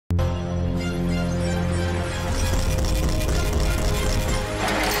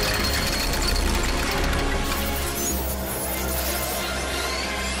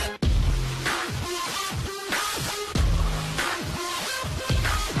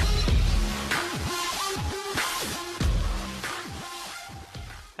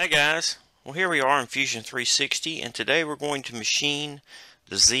Hi guys, well here we are in Fusion 360 and today we're going to machine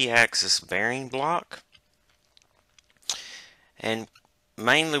the Z-axis bearing block, and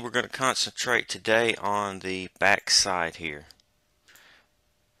mainly we're going to concentrate today on the back side here.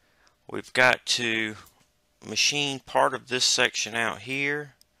 We've got to machine part of this section out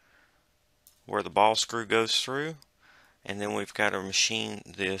here where the ball screw goes through, and then we've got to machine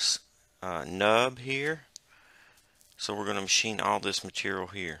this nub here. So we're going to machine all this material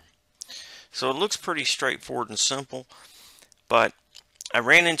here. So it looks pretty straightforward and simple, but I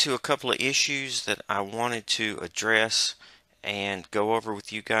ran into a couple of issues that I wanted to address and go over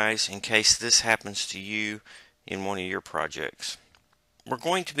with you guys in case this happens to you in one of your projects. We're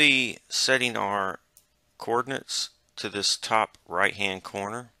going to be setting our coordinates to this top right hand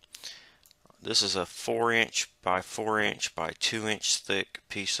corner. This is a 4" by 4" by 2" thick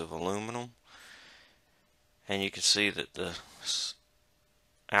piece of aluminum, and you can see that the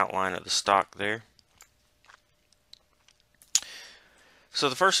outline of the stock there. So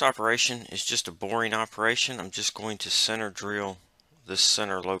the first operation is just a boring operation. I'm just going to center drill this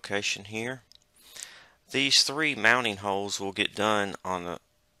center location here. These 3 mounting holes will get done on the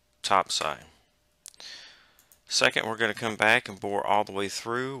top side. Second, we're going to come back and bore all the way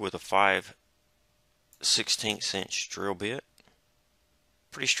through with a 5/16 inch drill bit.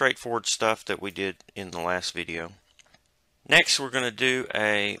 Pretty straightforward stuff that we did in the last video. Next, we're going to do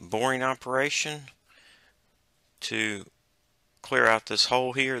a boring operation to clear out this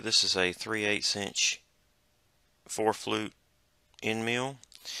hole here. This is a 3/8 inch 4-flute end mill,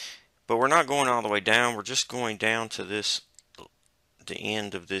 but we're not going all the way down. We're just going down to the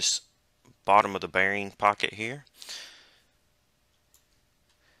end of this bottom of the bearing pocket here.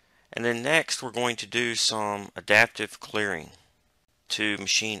 And then next we're going to do some adaptive clearing to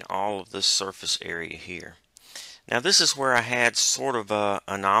machine all of this surface area here. Now this is where I had sort of an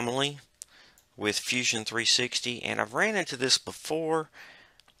anomaly with Fusion 360, and I've ran into this before,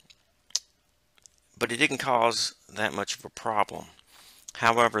 but it didn't cause that much of a problem.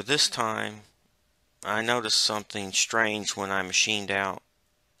 However, this time I noticed something strange when I machined out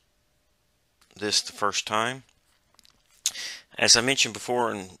this the first time. As I mentioned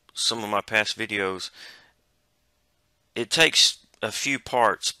before in some of my past videos, it takes a few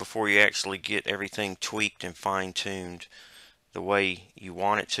parts before you actually get everything tweaked and fine-tuned the way you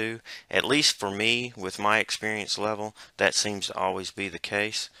want it to. At least for me, with my experience level, that seems to always be the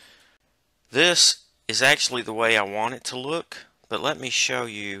case. This is actually the way I want it to look, but let me show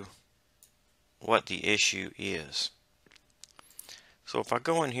you what the issue is. So if I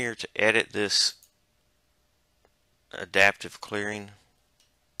go in here to edit this adaptive clearing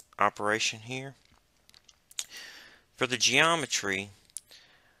operation here, for the geometry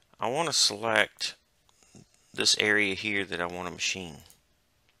I want to select this area here that I want to machine.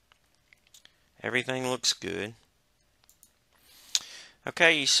 Everything looks good.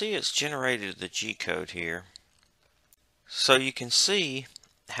 Okay, you see it's generated the G code here. So you can see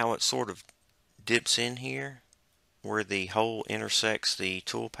how it sort of dips in here where the hole intersects the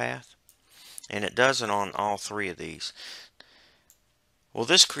tool path, and it does it on all 3 of these. Well,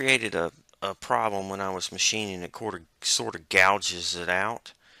 this created a problem when I was machining. It sort of gouges it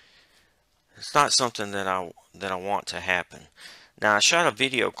out. It's not something that I want to happen. Now I shot a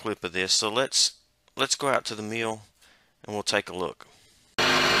video clip of this, so let's go out to the mill and we'll take a look.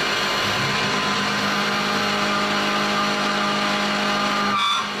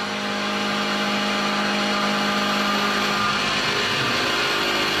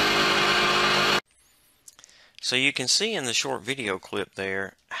 So you can see in the short video clip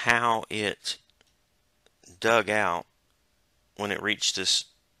there how it dug out when it reached this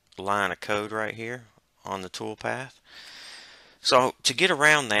line of code right here on the tool path. So to get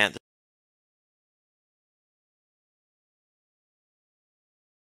around that,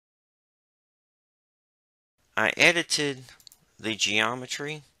 I edited the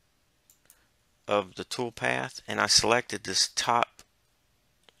geometry of the tool path and I selected this top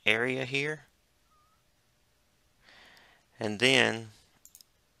area here, and then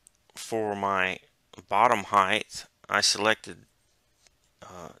for my bottom height I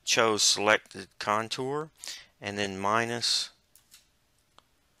chose selected contour and then minus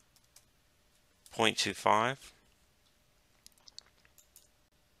 0.25,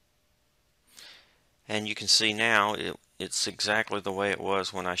 and you can see now it's exactly the way it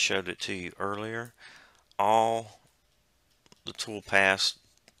was when I showed it to you earlier. All the tool paths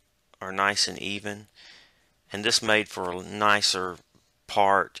are nice and even, and this made for a nicer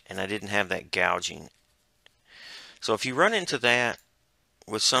part, and I didn't have that gouging. So if you run into that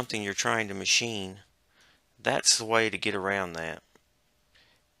with something you're trying to machine, that's the way to get around that.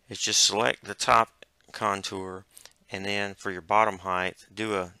 is just select the top contour, and then for your bottom height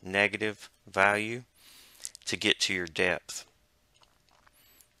do a negative value to get to your depth.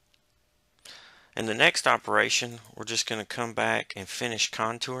 In the next operation, we're just going to come back and finish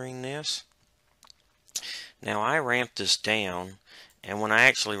contouring this. Now I ramped this down, and when I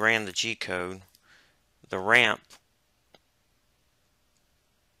actually ran the G-code, the ramp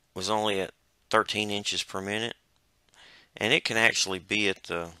was only at 13 inches per minute, and it can actually be at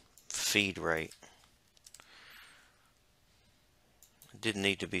the feed rate. It didn't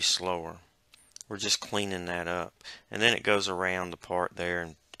need to be slower. We're just cleaning that up, and then it goes around the part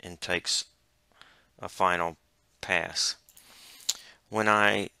there and takes a final pass. When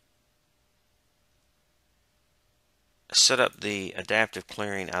I set up the adaptive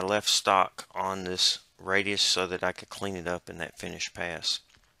clearing, I left stock on this radius so that I could clean it up in that finish pass.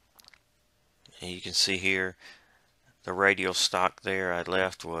 And you can see here the radial stock there I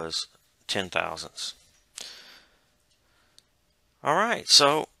left was 10 thousandths. Alright,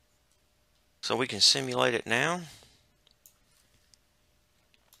 so we can simulate it now.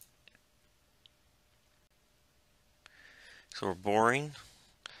 So we're boring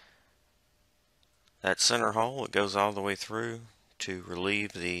that center hole. It goes all the way through to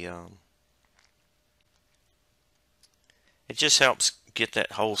relieve the it just helps get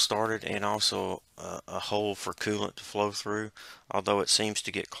that hole started, and also a hole for coolant to flow through, although it seems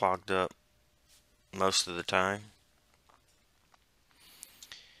to get clogged up most of the time.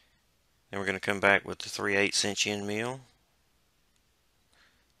 Then we're going to come back with the 3/8 inch end mill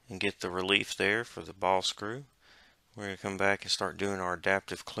and get the relief there for the ball screw. We're going to come back and start doing our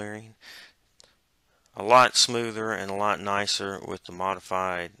adaptive clearing. A lot smoother and a lot nicer with the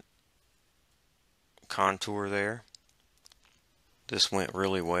modified contour there. This went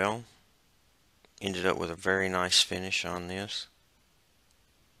really well. Ended up with a very nice finish on this.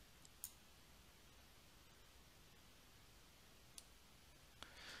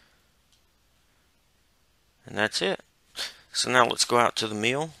 And that's it. So now let's go out to the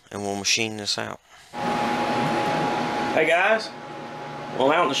mill and we'll machine this out. Hey guys,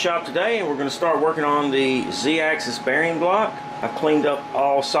 well, out in the shop today, and we're going to start working on the Z-axis bearing block. I've cleaned up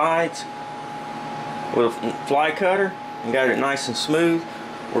all sides with a fly cutter and got it nice and smooth.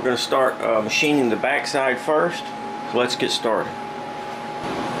 We're going to start machining the back side first. So let's get started.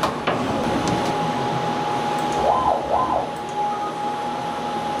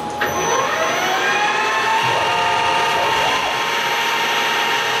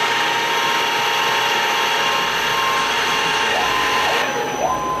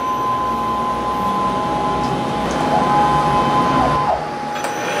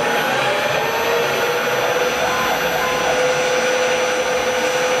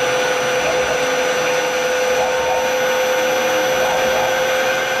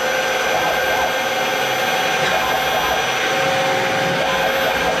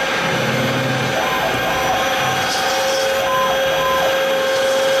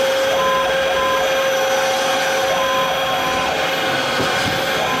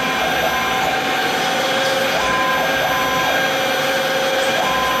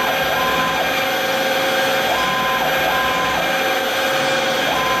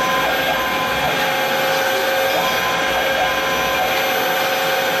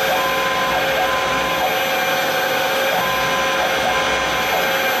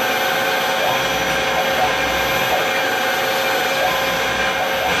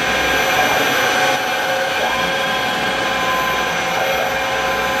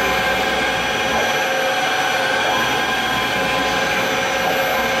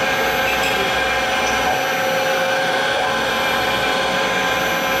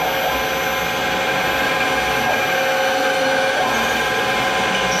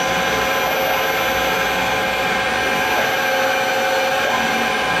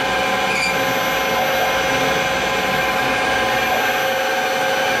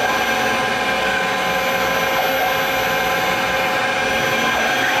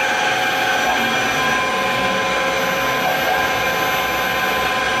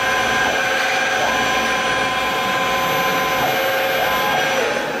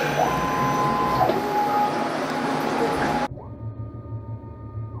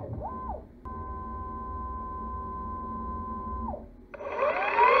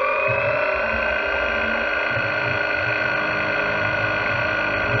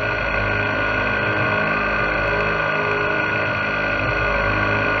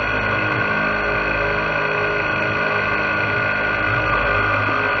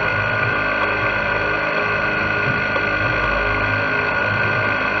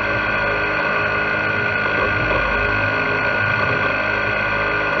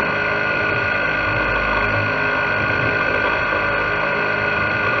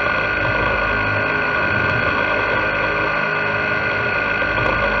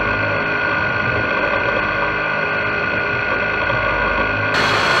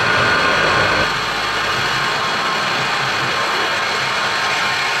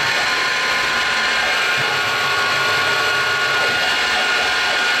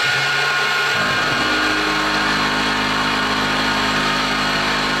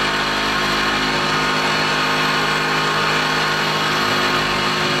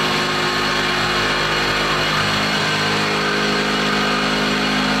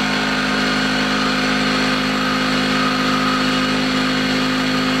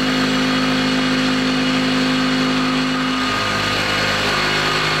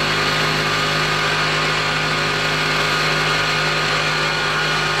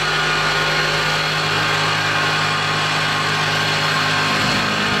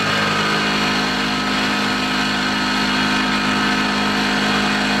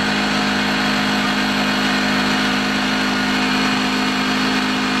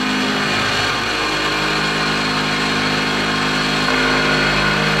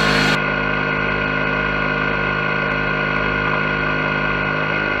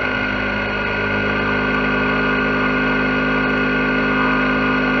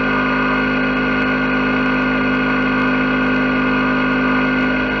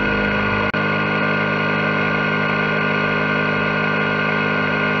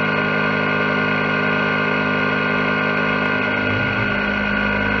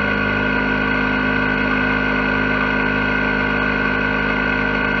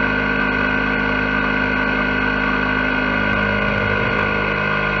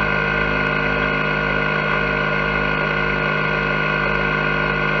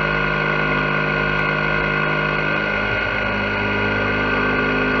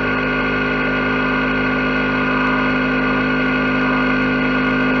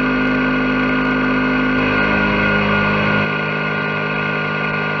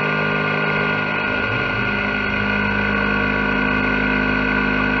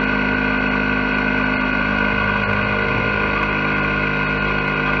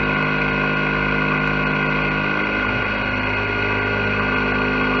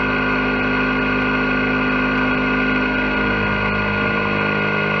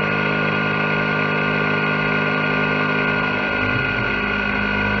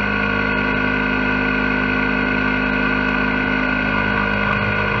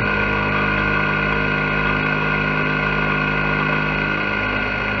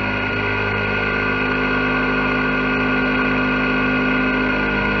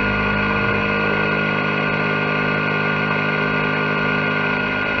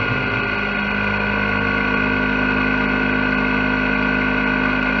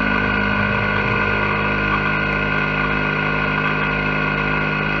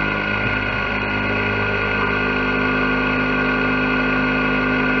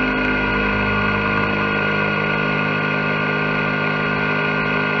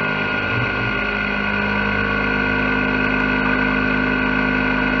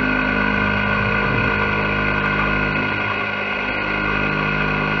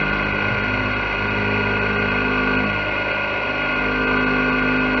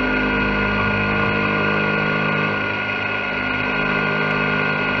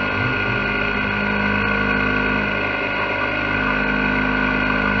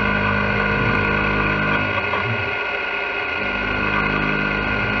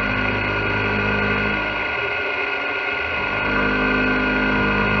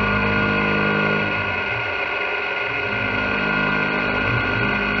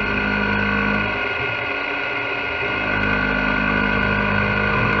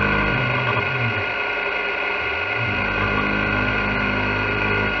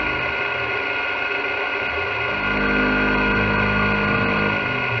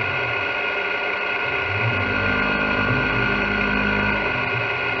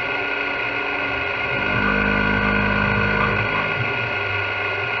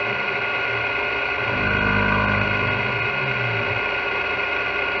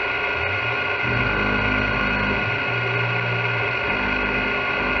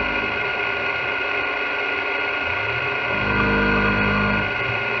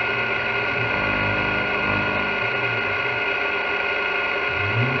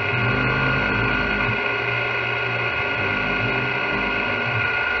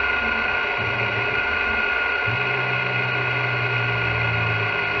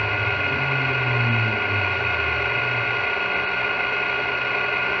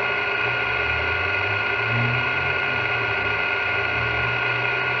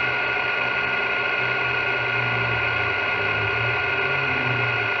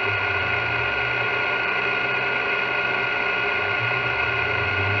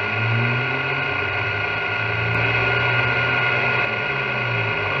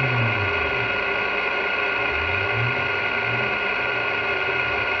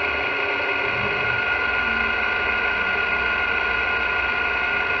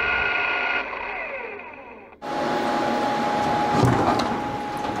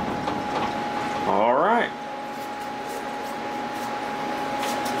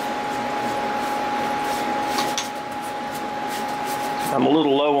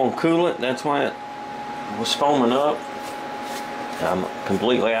 on coolant. That's why it was foaming up. I'm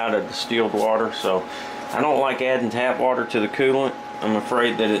completely out of distilled water, so I don't like adding tap water to the coolant. I'm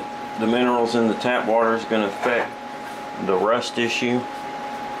afraid that the minerals in the tap water is going to affect the rust issue,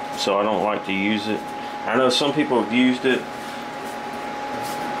 so I don't like to use it. I know some people have used it,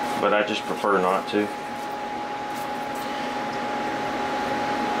 but I just prefer not to.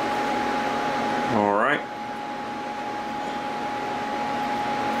 Alright.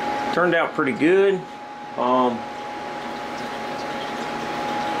 Turned out pretty good.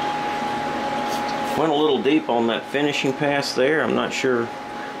 Went a little deep on that finishing pass there. I'm not sure.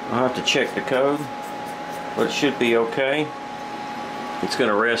 I'll have to check the code, but it should be okay. It's going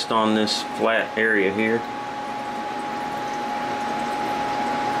to rest on this flat area here.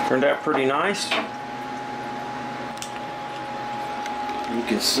 Turned out pretty nice. You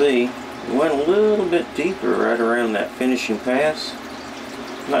can see it went a little bit deeper right around that finishing pass.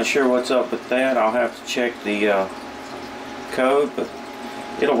 Not sure what's up with that. I'll have to check the code, but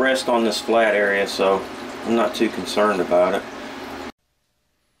it'll rest on this flat area, so I'm not too concerned about it.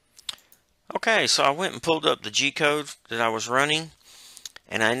 Okay, so I went and pulled up the G-code that I was running,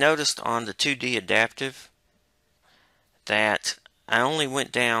 and I noticed on the 2D adaptive that I only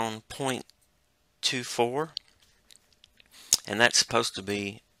went down 0.24, and that's supposed to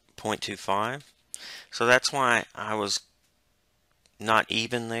be 0.25. So that's why I was not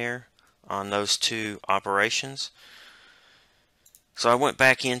even there on those two operations. So I went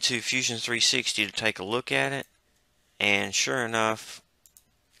back into Fusion 360 to take a look at it, and sure enough,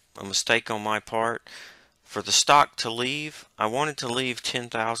 a mistake on my part. For the stock to leave, I wanted to leave 10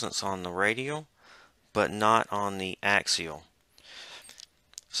 thousandths on the radial, but not on the axial.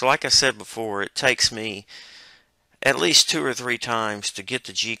 So like I said before, it takes me at least 2 or 3 times to get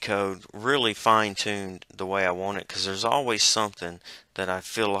the G-code really fine-tuned the way I want it, because there's always something that I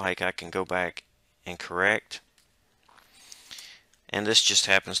feel like I can go back and correct. And this just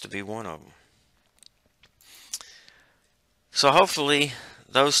happens to be one of them. So hopefully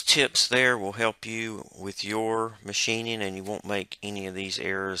those tips there will help you with your machining, and you won't make any of these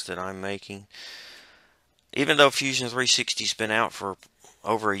errors that I'm making. Even though Fusion 360's been out for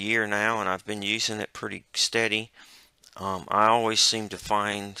over a year now, and I've been using it pretty steady, I always seem to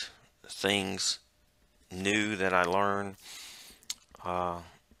find things new that I learn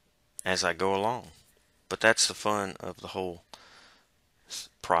as I go along. But that's the fun of the whole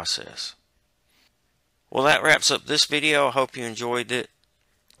process. Well, that wraps up this video. I hope you enjoyed it.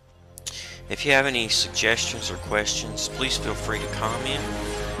 If you have any suggestions or questions, please feel free to comment.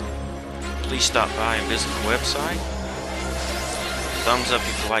 Please stop by and visit the website. Thumbs up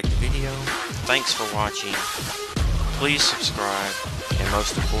if you liked the video. Thanks for watching. Please subscribe, and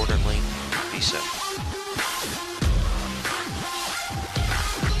most importantly, be safe.